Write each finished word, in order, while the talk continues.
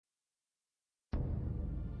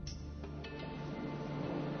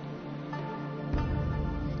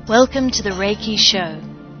Welcome to the Reiki Show,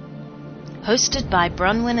 hosted by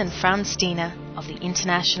Bronwyn and Francina of the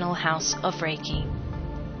International House of Reiki.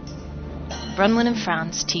 Bronwyn and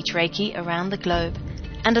Franz teach Reiki around the globe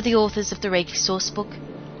and are the authors of the Reiki Sourcebook,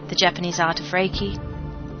 the Japanese Art of Reiki,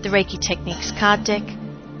 the Reiki Techniques card deck,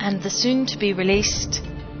 and the soon-to-be-released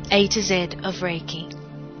A to Z of Reiki.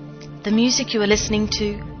 The music you are listening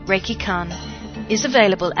to, Reiki Kan, is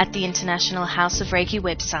available at the International House of Reiki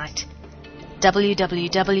website,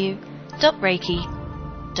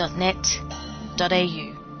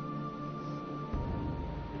 www.reiki.net.au.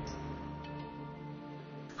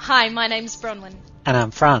 Hi, my name's Bronwyn. And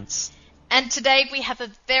I'm Franz. And today we have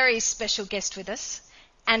a very special guest with us,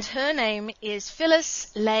 and her name is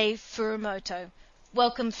Phyllis Lei Furumoto.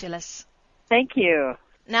 Welcome, Phyllis. Thank you.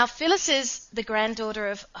 Now, Phyllis is the granddaughter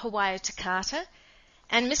of Hawayo Takata,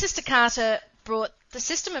 and Mrs. Takata brought the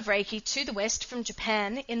system of Reiki to the West from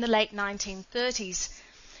Japan in the late 1930s.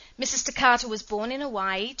 Mrs. Takata was born in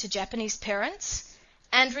Hawaii to Japanese parents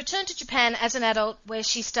and returned to Japan as an adult, where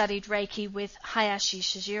she studied Reiki with Hayashi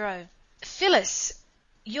Shijiro. Phyllis,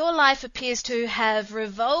 your life appears to have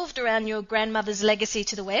revolved around your grandmother's legacy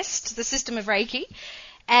to the West, the system of Reiki,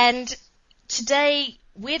 and today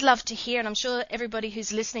we'd love to hear, and I'm sure everybody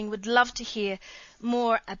who's listening would love to hear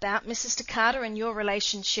more about Mrs. Takata and your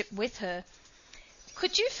relationship with her.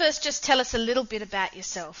 Could you first just tell us a little bit about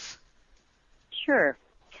yourself? Sure.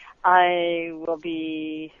 I will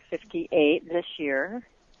be 58 this year,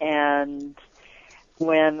 and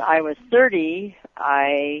when I was 30,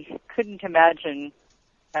 I couldn't imagine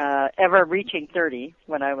ever reaching 30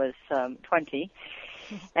 when I was 20.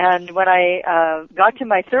 And when I got to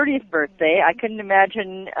my 30th birthday, I couldn't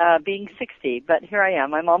imagine being 60, but here I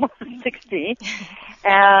am. I'm almost 60.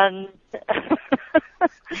 And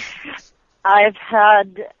I've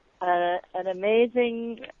had an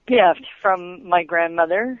amazing gift from my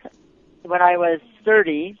grandmother. When I was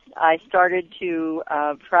 30, I started to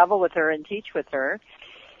travel with her and teach with her.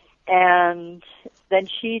 And then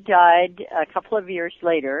she died a couple of years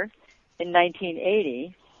later in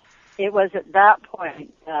 1980. It was at that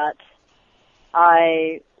point that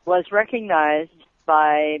I was recognized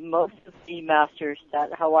by most of the masters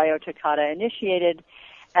that Hawayo Takata initiated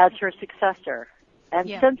as her successor. And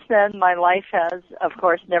since then, my life has, of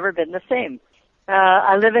course, never been the same.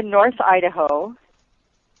 I live in North Idaho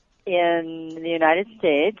in the United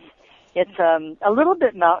States. It's a little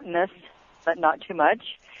bit mountainous, but not too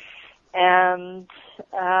much. And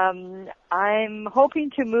I'm hoping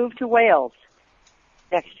to move to Wales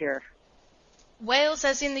next year. Wales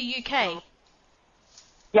as in the UK?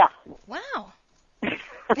 Yeah. Wow.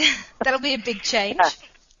 That'll be a big change.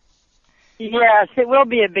 Yes, it will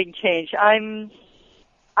be a big change.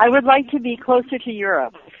 I would like to be closer to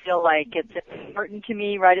Europe. I feel like it's important to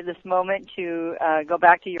me right at this moment to go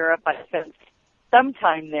back to Europe. I spent some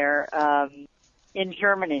time there in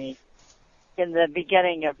Germany in the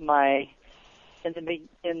beginning of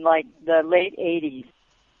in like the late 80s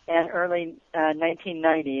and early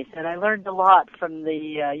 1990s, and I learned a lot from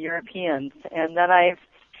the Europeans. And then I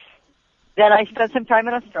spent some time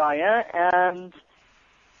in Australia, and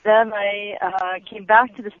then I came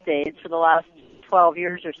back to the States for the last 12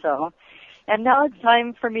 years or so, and now it's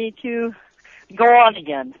time for me to go on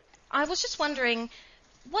again. I was just wondering,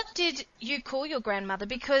 what did you call your grandmother?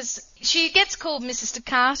 Because she gets called Mrs.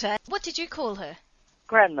 Takata. What did you call her?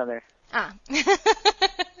 Grandmother. Ah.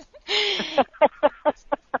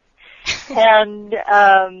 And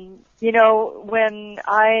when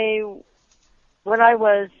I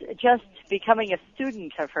was just becoming a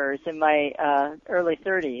student of hers in my early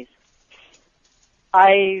 30s,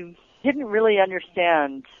 I didn't really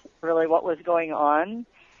understand what was going on.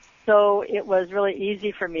 So it was really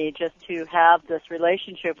easy for me just to have this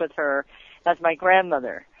relationship with her as my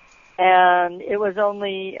grandmother. And it was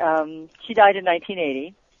only, she died in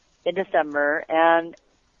 1980 in December, and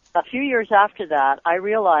a few years after that, I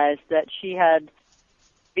realized that she had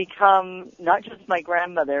become not just my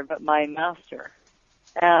grandmother, but my master.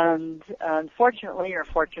 And unfortunately, or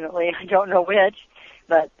fortunately, I don't know which,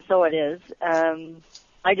 but so it is,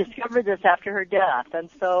 I discovered this after her death. And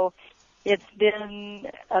so it's been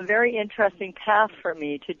a very interesting path for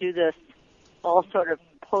me to do this all sort of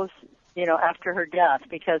post, after her death,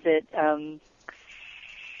 because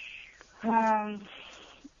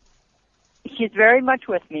she's very much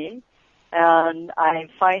with me, and I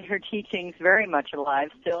find her teachings very much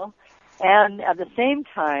alive still. And at the same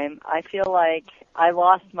time, I feel like I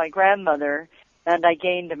lost my grandmother and I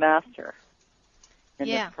gained a master in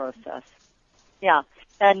this process. Yeah.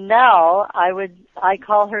 And now I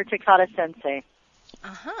call her Takata Sensei.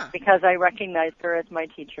 Uh-huh. Because I recognize her as my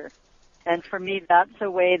teacher. And for me, that's a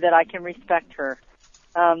way that I can respect her.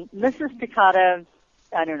 Mrs. Takata,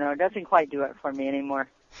 I don't know, doesn't quite do it for me anymore.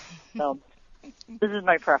 So this is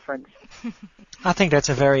my preference. I think that's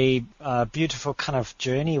a very beautiful kind of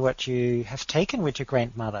journey what you have taken with your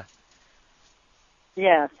grandmother.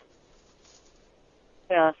 Yes.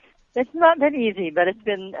 Yes. It's not been easy, but it's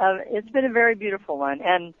been a very beautiful one.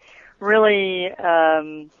 And really,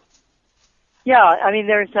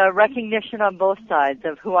 there's a recognition on both sides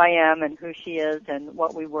of who I am and who she is and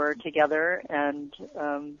what we were together, and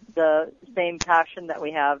the same passion that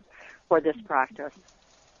we have for this practice.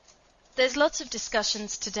 There's lots of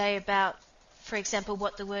discussions today about, for example,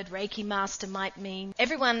 what the word Reiki master might mean.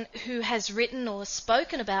 Everyone who has written or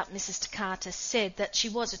spoken about Mrs. Takata said that she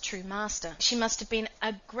was a true master. She must have been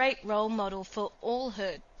a great role model for all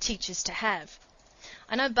her teachers to have.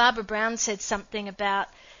 I know Barbara Brown said something about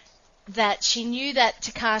that she knew that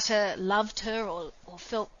Takata loved her or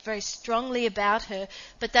felt very strongly about her,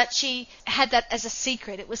 but that she had that as a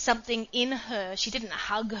secret. It was something in her. She didn't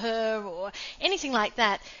hug her or anything like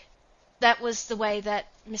that. That was the way that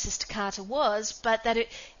Mrs. Takata was, but that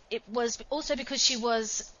it was also because she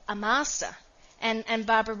was a master, and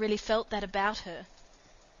Barbara really felt that about her.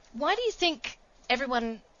 Why do you think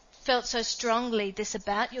everyone felt so strongly this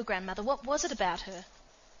about your grandmother? What was it about her?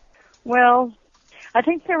 Well, I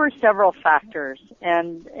think there were several factors,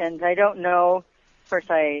 and I don't know, of course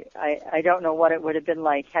I don't know what it would have been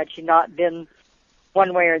like had she not been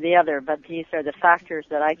one way or the other, but these are the factors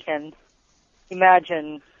that I can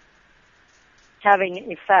imagine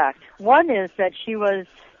having effect. One is that she was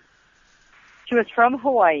from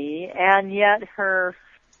Hawaii, and yet her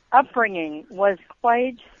upbringing was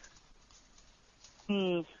quite,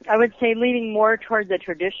 I would say, leaning more toward the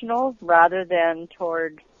traditional rather than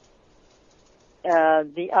toward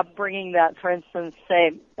the upbringing that, for instance,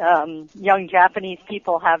 say, young Japanese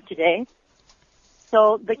people have today.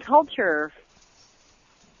 So the culture,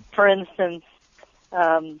 for instance,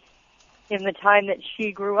 in the time that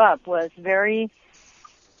she grew up was very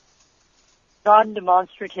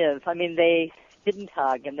non-demonstrative. I mean, they didn't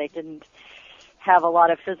hug and they didn't have a lot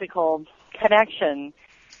of physical connection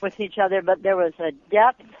with each other, but there was a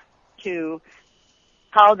depth to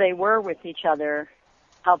how they were with each other,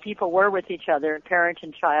 how people were with each other, parent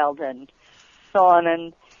and child, and so on.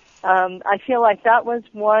 And I feel like that was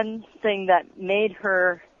one thing that made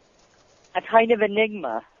her a kind of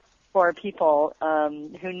enigma for people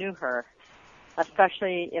who knew her,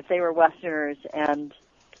 especially if they were Westerners and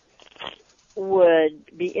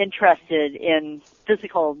would be interested in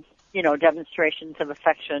physical, demonstrations of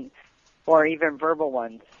affection or even verbal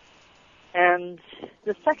ones. And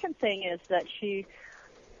the second thing is that she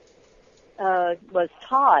was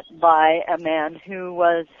taught by a man who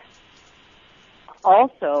was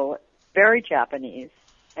also very Japanese.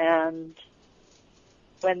 And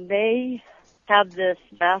when they have this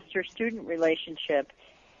master-student relationship,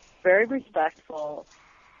 very respectful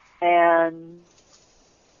and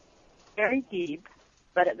very deep,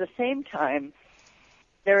 but at the same time,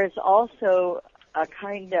 there is also a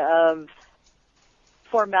kind of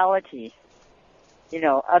formality,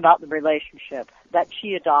 about the relationship that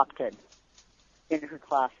she adopted in her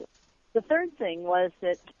classes. The third thing was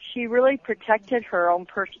that she really protected her own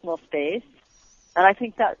personal space, and I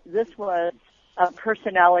think that this was a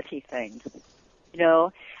personality thing,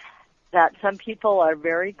 that some people are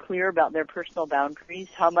very clear about their personal boundaries,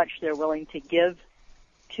 how much they're willing to give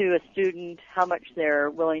to a student, how much they're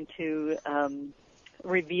willing to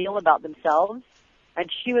reveal about themselves. And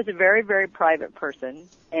she was a very, very private person,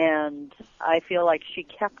 and I feel like she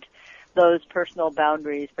kept those personal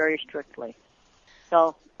boundaries very strictly.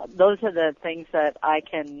 So those are the things that I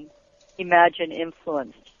can imagine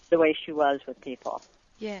influenced the way she was with people.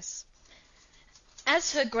 Yes.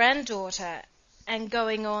 As her granddaughter and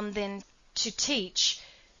going on then to teach,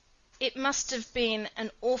 it must have been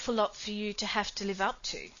an awful lot for you to have to live up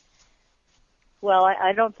to. Well,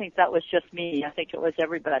 I don't think that was just me. I think it was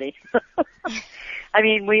everybody. I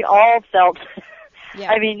mean, we all felt, Yeah.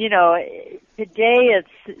 I mean, today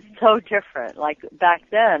it's so different. Like back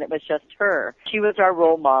then, it was just her. She was our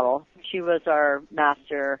role model. She was our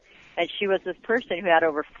master. And she was this person who had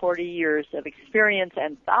over 40 years of experience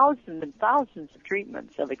and thousands of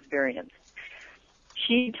treatments of experience.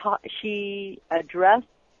 She addressed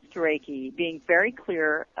Reiki, being very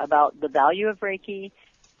clear about the value of Reiki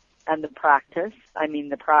and the practice. I mean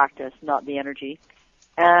the practice, not the energy.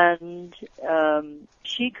 And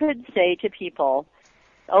she could say to people,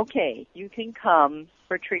 okay, you can come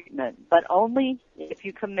for treatment, but only if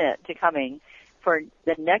you commit to coming for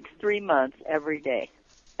the next 3 months every day.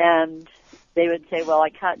 And they would say, well, I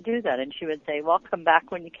can't do that. And she would say, well, come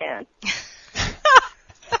back when you can.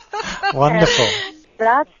 Wonderful. And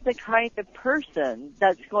that's the kind of person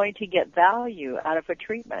that's going to get value out of a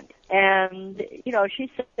treatment. And, you know,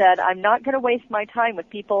 she said, I'm not going to waste my time with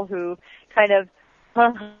people who kind of,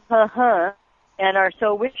 and are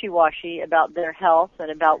so wishy-washy about their health and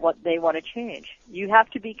about what they want to change. You have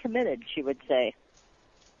to be committed, she would say.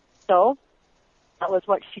 So that was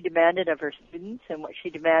what she demanded of her students and what she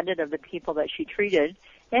demanded of the people that she treated,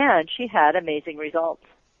 and she had amazing results.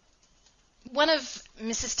 One of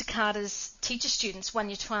Mrs. Takata's teacher students,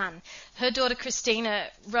 Wanya Tuan, her daughter Christina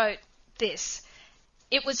wrote this: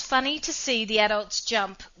 "It was funny to see the adults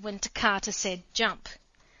jump when Takata said jump.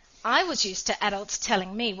 I was used to adults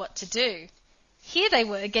telling me what to do. Here they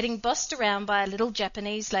were getting bossed around by a little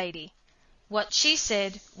Japanese lady. What she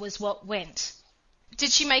said was what went."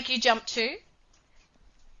 Did she make you jump too?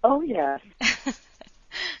 Oh, yes.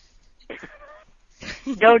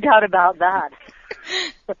 No doubt about that.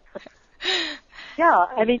 Yeah,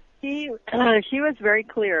 I mean, she was very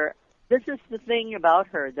clear. This is the thing about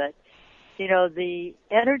her, that, you know, the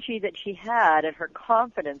energy that she had and her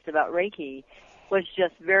confidence about Reiki was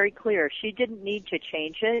just very clear. She didn't need to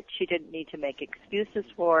change it. She didn't need to make excuses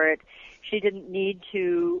for it. She didn't need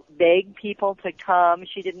to beg people to come.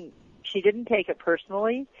 She didn't take it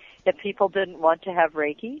personally if people didn't want to have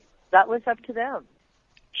Reiki. That was up to them.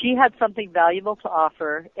 She had something valuable to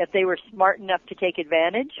offer. If they were smart enough to take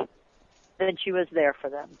advantage, then she was there for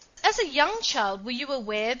them. As a young child, were you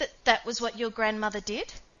aware that that was what your grandmother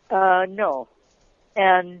did? No.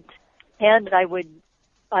 And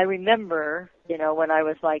I remember, you know, when I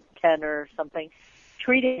was like 10 or something,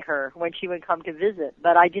 treating her when she would come to visit,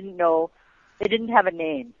 but I didn't know, it didn't have a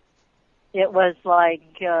name. It was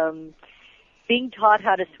like being taught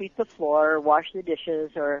how to sweep the floor or wash the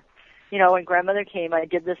dishes, or, you know, when grandmother came, I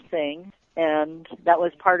did this thing, and that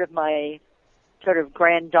was part of my sort of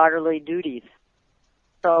granddaughterly duties.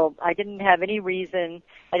 So I didn't have any reason,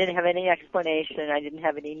 I didn't have any explanation, I didn't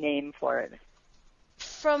have any name for it.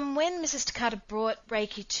 From when Mrs. Takata brought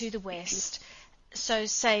Reiki to the West, so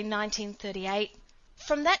say 1938,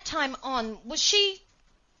 from that time on, was she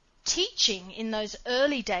teaching in those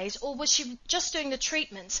early days, or was she just doing the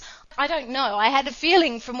treatments? I don't know. I had a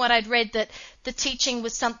feeling from what I'd read that the teaching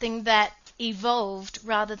was something that evolved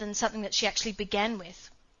rather than something that she actually began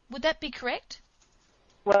with. Would that be correct?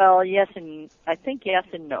 Well, yes, and I think yes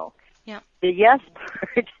and no. Yeah. The yes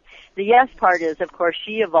part is, of course,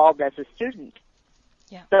 she evolved as a student.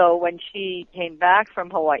 Yeah. So when she came back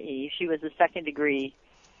from Hawaii, she was a second degree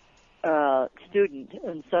student,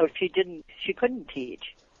 and so she couldn't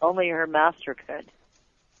teach. Only her master could.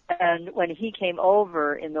 And when he came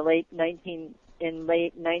over in late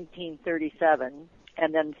 1937,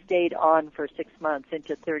 and then stayed on for 6 months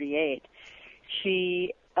into 38,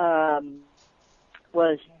 she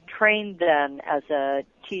was trained then as a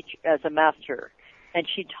master, and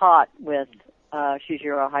she taught with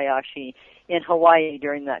Shujiro Hayashi in Hawaii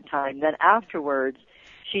during that time. Then afterwards,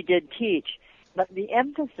 she did teach, but the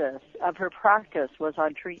emphasis of her practice was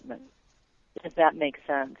on treatment, if that makes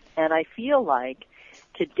sense. And I feel like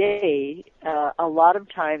today, a lot of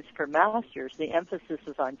times for masters, the emphasis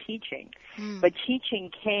is on teaching, but teaching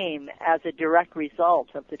came as a direct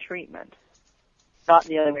result of the treatment, not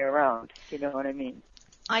the other way around. You know what I mean?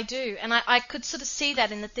 I do, and I could sort of see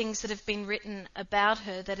that in the things that have been written about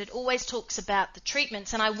her, that it always talks about the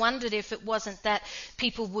treatments, and I wondered if it wasn't that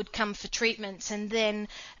people would come for treatments and then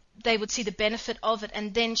they would see the benefit of it,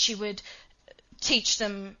 and then she would teach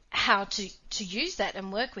them how to use that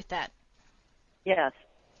and work with that. Yes.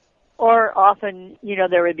 Or often, you know,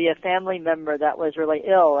 there would be a family member that was really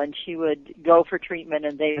ill, and she would go for treatment,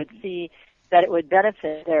 and they would see that it would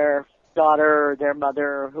benefit their daughter or their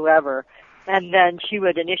mother or whoever, and then she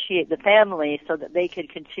would initiate the family so that they could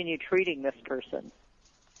continue treating this person.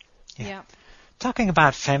 Yeah. Talking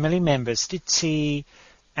about family members, did she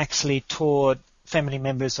actually taught family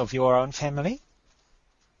members of your own family?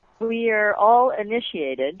 We are all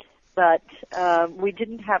initiated, but we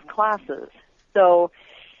didn't have classes. So,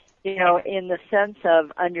 you know, in the sense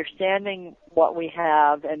of understanding what we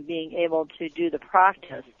have and being able to do the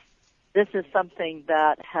practice, this is something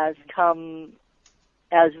that has come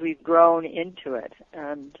as we've grown into it,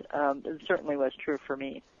 and it certainly was true for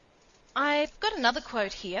me. I've got another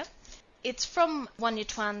quote here. It's from Wanya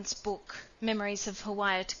Tuan's book, Memories of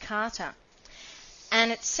Hawayo Takata,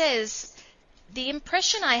 and it says, "The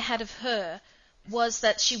impression I had of her was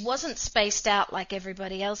that she wasn't spaced out like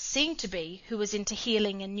everybody else seemed to be who was into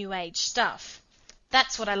healing and New Age stuff.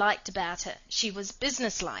 That's what I liked about her. She was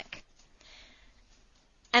businesslike."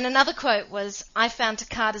 And another quote was, "I found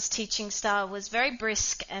Takata's teaching style was very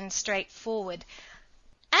brisk and straightforward."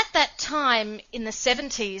 At that time, in the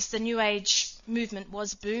 70s, the New Age movement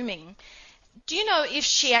was booming. Do you know if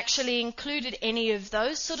she actually included any of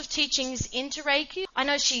those sort of teachings into Reiki? I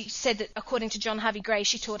know she said that, according to John Harvey Gray,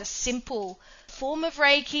 she taught a simple form of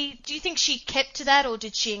Reiki. Do you think she kept to that, or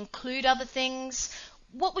did she include other things?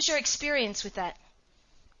 What was your experience with that?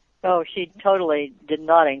 Oh, she totally did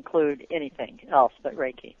not include anything else but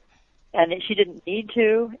Reiki. And she didn't need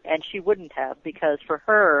to, and she wouldn't have, because for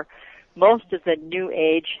her, most of the New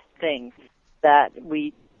Age things that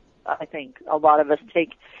I think a lot of us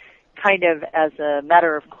take kind of as a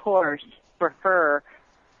matter of course, for her,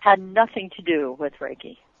 had nothing to do with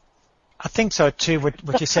Reiki. I think so too,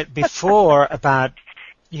 what you said before about,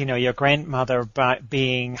 your grandmother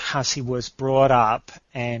being how she was brought up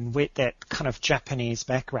and with that kind of Japanese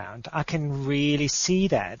background. I can really see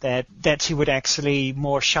that she would actually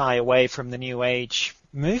more shy away from the New Age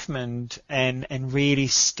movement and really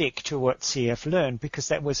stick to what she have learned, because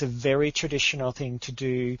that was a very traditional thing to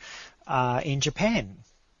do in Japan.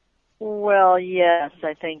 Well, yes,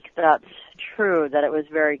 I think that's true, that it was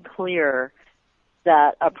very clear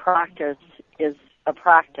that a practice is a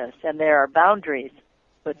practice, and there are boundaries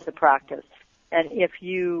with the practice. And if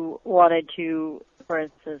you wanted to, for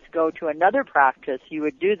instance, go to another practice, you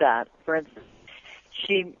would do that. For instance,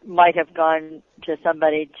 she might have gone to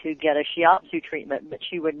somebody to get a shiatsu treatment, but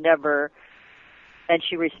she would never, and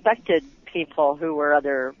she respected people who were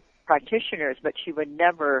other practitioners, but she would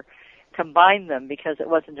never combine them because it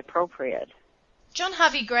wasn't appropriate. John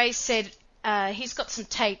Harvey Gray said he's got some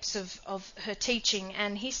tapes of her teaching,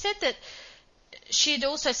 and he said that she had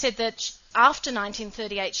also said that after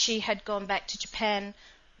 1938 she had gone back to Japan,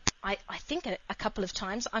 I think a couple of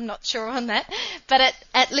times, I'm not sure on that, but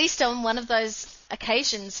at least on one of those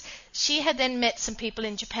occasions she had then met some people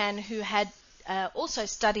in Japan who had also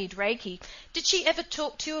studied Reiki. Did she ever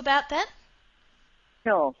talk to you about that?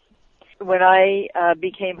 No. When I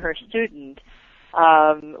became her student,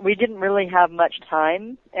 we didn't really have much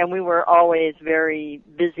time, and we were always very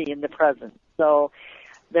busy in the present. So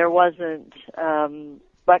there wasn't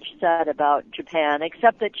much said about Japan,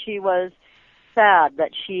 except that she was sad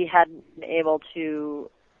that she hadn't been able to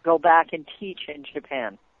go back and teach in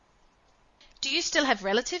Japan. Do you still have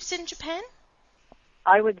relatives in Japan?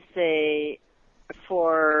 I would say,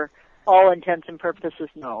 for all intents and purposes,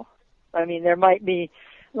 no. I mean, there might be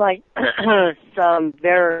like some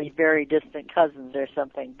very, very distant cousins or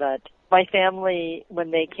something, but my family,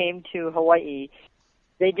 when they came to Hawaii,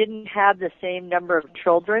 they didn't have the same number of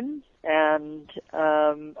children, and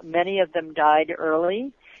many of them died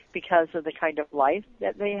early because of the kind of life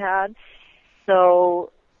that they had.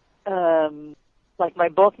 So,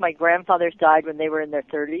 both my grandfathers died when they were in their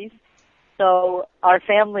 30s. So my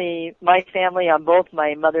family on both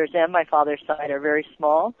my mother's and my father's side are very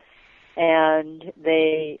small. And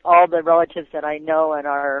all the relatives that I know and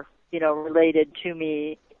are, related to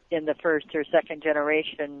me in the first or second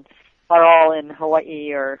generation are all in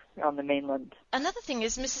Hawaii or on the mainland. Another thing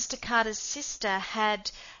is Mrs. Takata's sister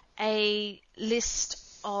had a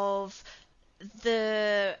list of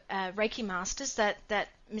the Reiki masters that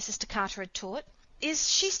Mrs. Takata had taught. Is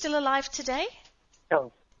she still alive today?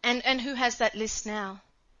 No. And who has that list now?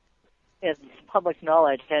 It's public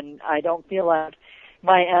knowledge, and I don't feel like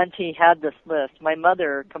my auntie had this list. My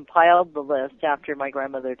mother compiled the list after my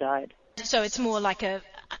grandmother died. So it's more like a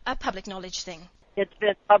public knowledge thing. It's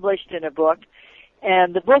been published in a book,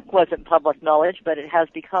 and the book wasn't public knowledge, but it has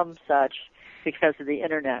become such because of the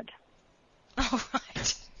internet. Oh,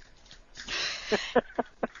 right.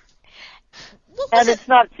 And it's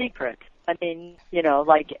not secret. I mean,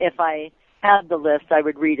 if I had the list, I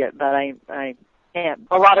would read it, but I can't.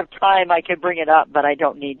 A lot of time I could bring it up, but I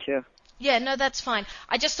don't need to. Yeah, no, that's fine.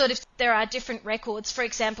 I just thought if there are different records, for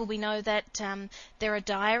example, we know that there are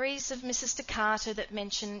diaries of Mrs. Takata that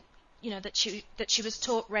mention, that she was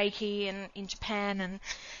taught Reiki in Japan, and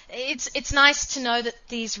it's nice to know that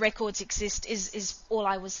these records exist. Is all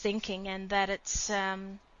I was thinking, and that it's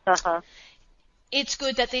it's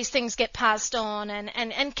good that these things get passed on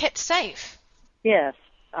and kept safe. Yes,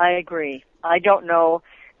 I agree. I don't know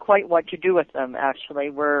quite what to do with them, actually.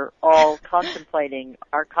 We're all contemplating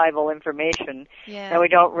archival information, and we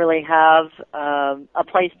don't really have a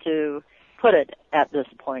place to put it at this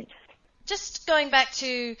point. Just going back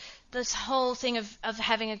to this whole thing of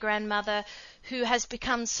having a grandmother who has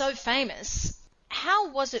become so famous,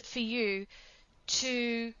 how was it for you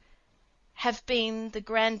to have been the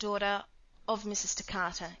granddaughter of Mrs.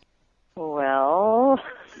 Takata? Well,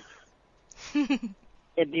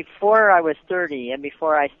 before I was 30 and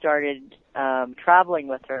before I started traveling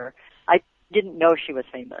with her, I didn't know she was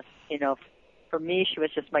famous. For me, she was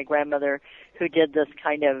just my grandmother who did this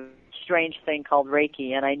kind of strange thing called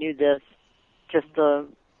Reiki, and I knew this just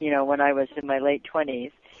when I was in my late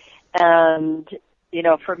 20s. And,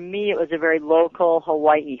 for me, it was a very local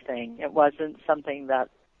Hawaii thing. It wasn't something that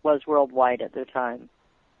was worldwide at the time.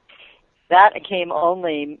 That came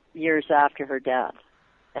only years after her death.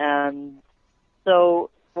 And so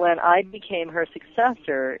when I became her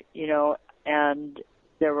successor, and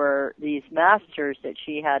there were these masters that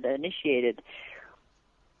she had initiated,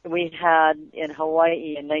 we had in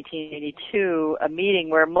Hawaii in 1982 a meeting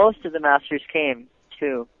where most of the masters came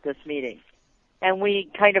to this meeting. And we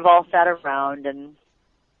kind of all sat around and,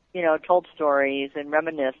 told stories and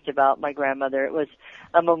reminisced about my grandmother. It was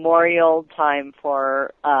a memorial time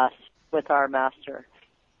for us with our master.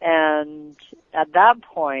 And at that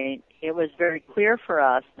point, it was very clear for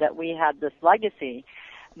us that we had this legacy.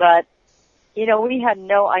 But, we had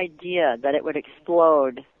no idea that it would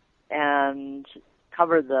explode and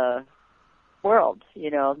cover the world,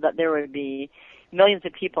 that there would be millions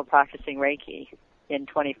of people practicing Reiki in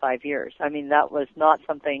 25 years. I mean, that was not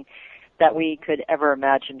something that we could ever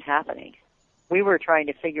imagine happening. We were trying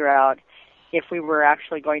to figure out if we were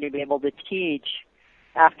actually going to be able to teach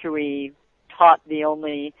after we taught the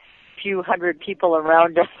only few hundred people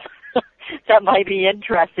around us that might be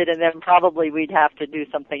interested, and then probably we'd have to do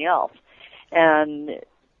something else. And,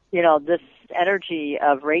 this energy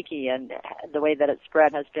of Reiki and the way that it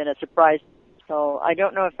spread has been a surprise. So I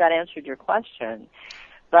don't know if that answered your question,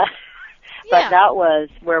 but that was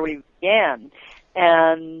where we began.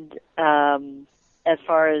 And as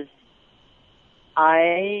far as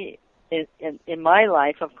in my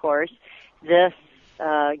life, of course, this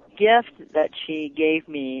gift that she gave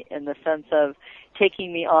me in the sense of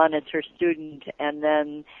taking me on as her student, and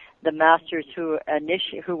then the masters who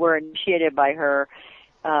were initiated by her,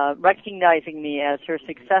 recognizing me as her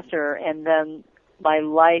successor, and then my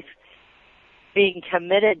life being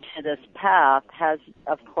committed to this path has,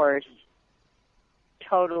 of course,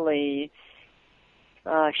 totally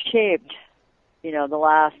shaped, the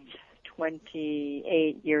last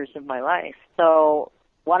 28 years of my life. So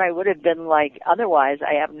what I would have been like otherwise,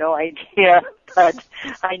 I have no idea, but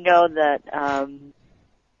I know that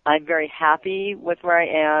I'm very happy with where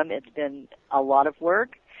I am. It's been a lot of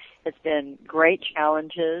work. It's been great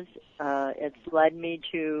challenges. It's led me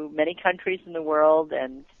to many countries in the world,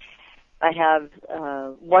 and I have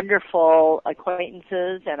wonderful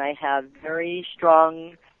acquaintances, and I have very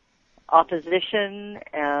strong opposition,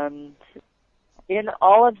 and in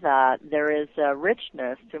all of that, there is a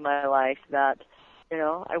richness to my life that,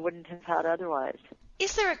 I wouldn't have had otherwise.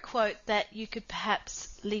 Is there a quote that you could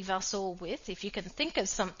perhaps leave us all with, if you can think of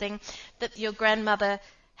something that your grandmother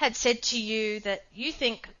had said to you that you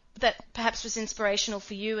think that perhaps was inspirational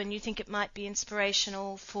for you, and you think it might be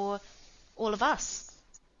inspirational for all of us?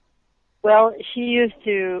 Well, she used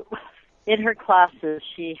to, in her classes,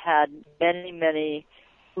 she had many, many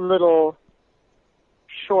little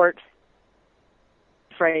short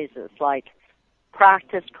phrases like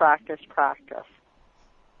practice, practice, practice,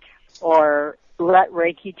 or let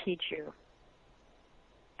Reiki teach you.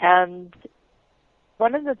 And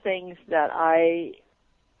one of the things that I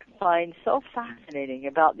find so fascinating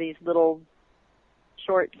about these little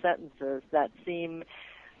short sentences that seem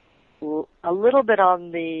a little bit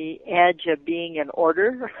on the edge of being an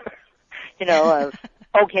order, of,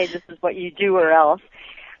 okay, this is what you do or else,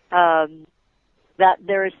 that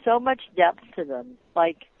there is so much depth to them.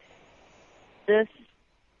 Like this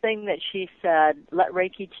thing that she said, let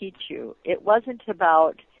Reiki teach you. It wasn't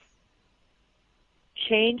about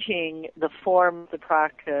changing the form of the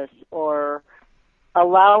practice or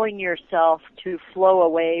allowing yourself to flow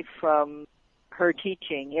away from her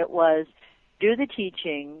teaching. It was do the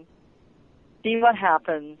teaching, see what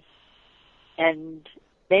happens, and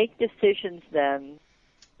make decisions then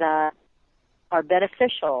that are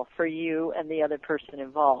beneficial for you and the other person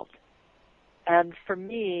involved. And for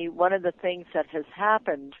me, one of the things that has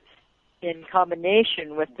happened in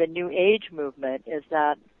combination with the New Age movement is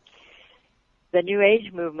that the New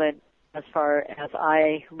Age movement, as far as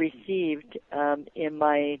I received in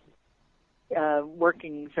my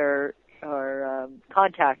workings or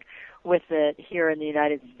contact with it here in the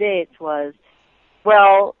United States was,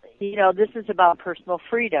 well, this is about personal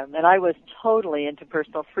freedom. And I was totally into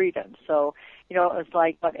personal freedom. So, it was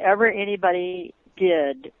like whatever anybody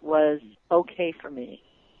did was okay for me.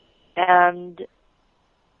 And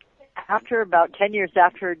after about 10 years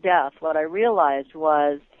after her death, what I realized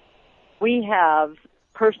was we have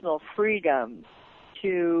personal freedom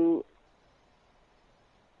to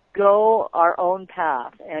go our own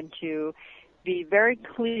path and to be very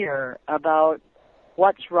clear about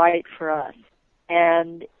what's right for us.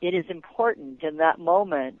 And it is important in that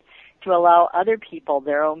moment to allow other people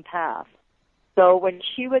their own path. So when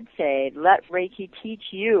she would say, let Reiki teach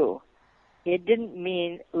you, it didn't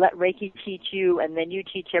mean let Reiki teach you and then you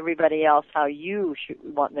teach everybody else how you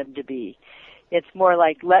want them to be. It's more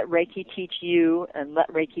like let Reiki teach you and let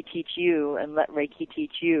Reiki teach you and let Reiki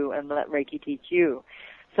teach you and let Reiki teach you,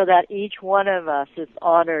 so that each one of us is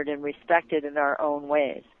honored and respected in our own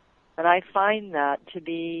ways. And I find that to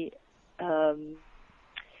be a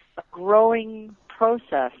growing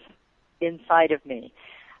process inside of me.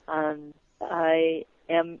 I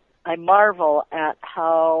marvel at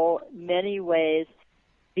how many ways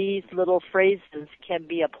these little phrases can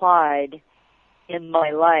be applied in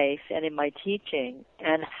my life and in my teaching,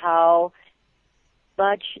 and how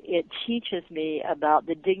much it teaches me about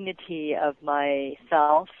the dignity of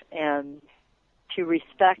myself and to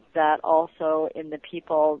respect that also in the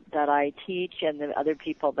people that I teach and the other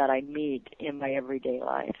people that I meet in my everyday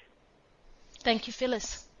life. Thank you,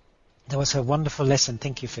 Phyllis. That was a wonderful lesson.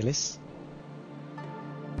 Thank you, Phyllis.